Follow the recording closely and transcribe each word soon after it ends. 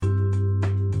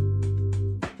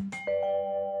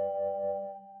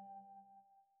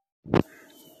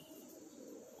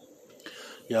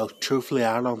Yo, truthfully,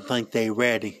 I don't think they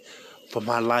ready for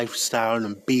my lifestyle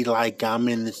and be like I'm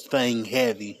in this thing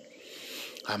heavy.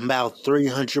 I'm about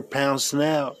 300 pounds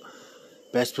now.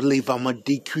 Best believe I'm gonna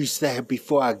decrease that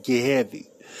before I get heavy.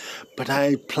 But I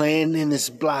ain't playing in this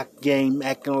block game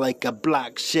acting like a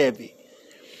block Chevy.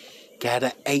 Got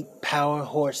an 8 power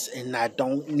horse and I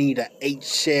don't need an 8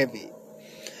 Chevy.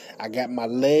 I got my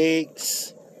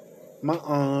legs, my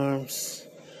arms,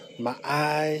 my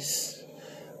eyes,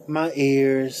 my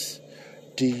ears.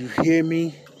 Do you hear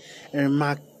me? Am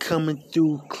I coming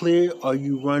through clear or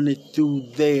you running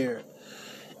through there?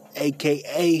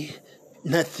 AKA,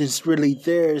 nothing's really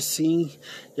there, see?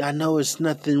 I know it's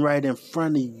nothing right in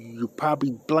front of you. You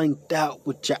probably blanked out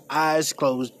with your eyes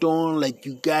closed on like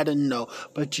you gotta know,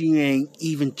 but you ain't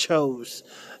even chose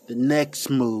the next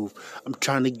move. I'm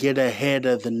trying to get ahead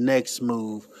of the next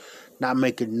move, not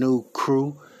make a new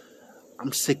crew.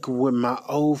 I'm sick with my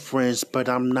old friends, but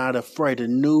I'm not afraid of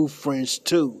new friends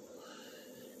too.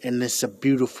 And it's a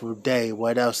beautiful day.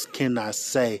 What else can I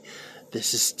say?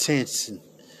 This is Tension.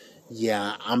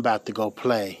 Yeah, I'm about to go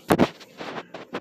play.